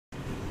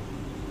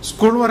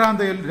School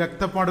വരാന്തയിൽ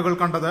രക്തപ്പാടുകൾ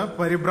കണ്ടത്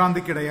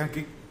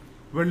പരിഭ്രാന്തിക്കിടയാക്കി.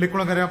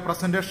 Vellikulangara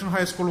presentation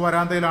high school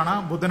വരാന്തയിലാണ്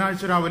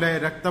ബുധനാഴ്ച രാവിലെ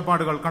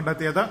രക്തപ്പാടുകൾ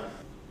കണ്ടെത്തിയത്.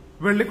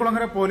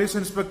 വെള്ളിക്കുളങ്ങര പോലീസ്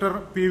ഇൻസ്പെക്ടർ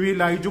PV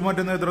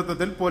ലൈജുമോന്റെ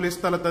നേതൃത്വത്തിൽ പോലീസ്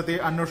സ്ഥലത്തെത്തി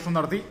അന്വേഷണം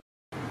നടത്തി.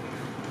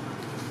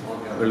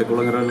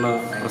 വെള്ളിക്കുളങ്ങരയുള്ള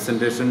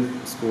പ്രസന്റേഷൻ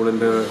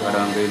സ്കൂളിന്റെ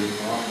വരാന്തയിൽ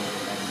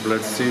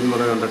ബ്ലഡ് സ്റ്റെയിൻ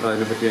മുറ കണ്ടിട്ട്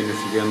അതിനെപ്പറ്റി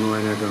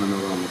അന്വേഷിക്കാനായിട്ടാണ്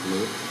നമ്മൾ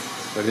വന്നിട്ടുള്ളത്.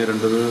 കഴിഞ്ഞ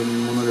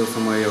 2-3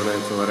 ദിവസമായി അവിടെ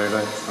ചോരയുടെ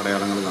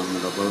അടയാളങ്ങൾ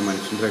കാണുന്നുണ്ട്. അപ്പോൾ അത്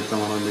മനുഷ്യൻ്റെ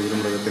രക്തമാണോ എന്തെങ്കിലും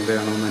മൃഗത്തിൻ്റെ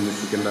ആണോ എന്ന്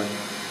അന്വേഷിക്കേണ്ട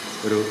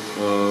ഒരു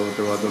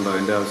ഉത്തരവാദിത്തമുണ്ട്.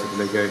 അതിൻ്റെ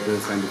ആവശ്യത്തിലേക്കായിട്ട്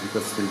സയൻറ്റിഫിക്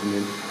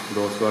അസിസ്റ്റൻറ്റിനെയും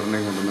ഡോസ്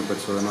വാർഡിനെയും കൊണ്ടുവന്ന്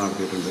പരിശോധന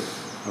നടത്തിയിട്ടുണ്ട്.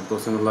 അടുത്ത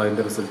ദിവസങ്ങളിൽ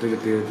അതിൻ്റെ റിസൾട്ട്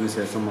കിട്ടിയതിന്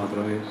ശേഷം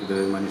മാത്രമേ ഇത്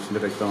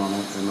മനുഷ്യൻ്റെ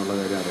രക്തമാണോ എന്നുള്ള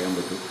കാര്യം അറിയാൻ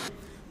പറ്റൂ.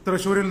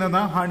 തൃശൂരിൽ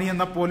നിന്ന് ഹണി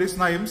എന്ന പോലീസ്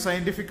നായും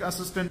സയന്റിഫിക്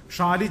അസിസ്റ്റന്റ്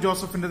ഷാലി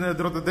ജോസഫിന്റെ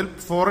നേതൃത്വത്തിൽ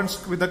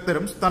ഫോറൻസിക്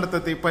വിദഗ്ധരും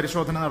സ്ഥലത്തെത്തി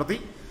പരിശോധന നടത്തി.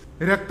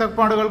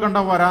 രക്തപ്പാടുകൾ കണ്ട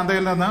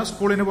വരാന്തയിൽ നിന്ന്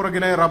സ്കൂളിന്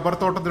പുറകിലെ റബ്ബർ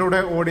തോട്ടത്തിലൂടെ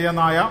ഓടിയ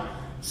നായ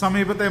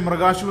സമീപത്തെ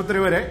മൃഗാശുപത്രി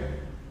വരെ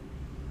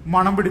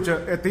മണം പിടിച്ച്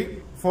എത്തി.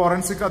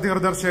 ഫോറൻസിക്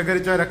അധികൃതർ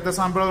ശേഖരിച്ച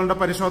രക്തസാമ്പിളുകളുടെ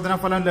പരിശോധനാ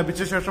ഫലം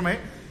ലഭിച്ച ശേഷമേ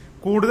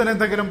കൂടുതൽ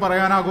എന്തെങ്കിലും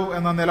പറയാനാകൂ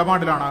എന്ന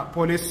നിലപാടിലാണ്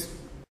പോലീസ്.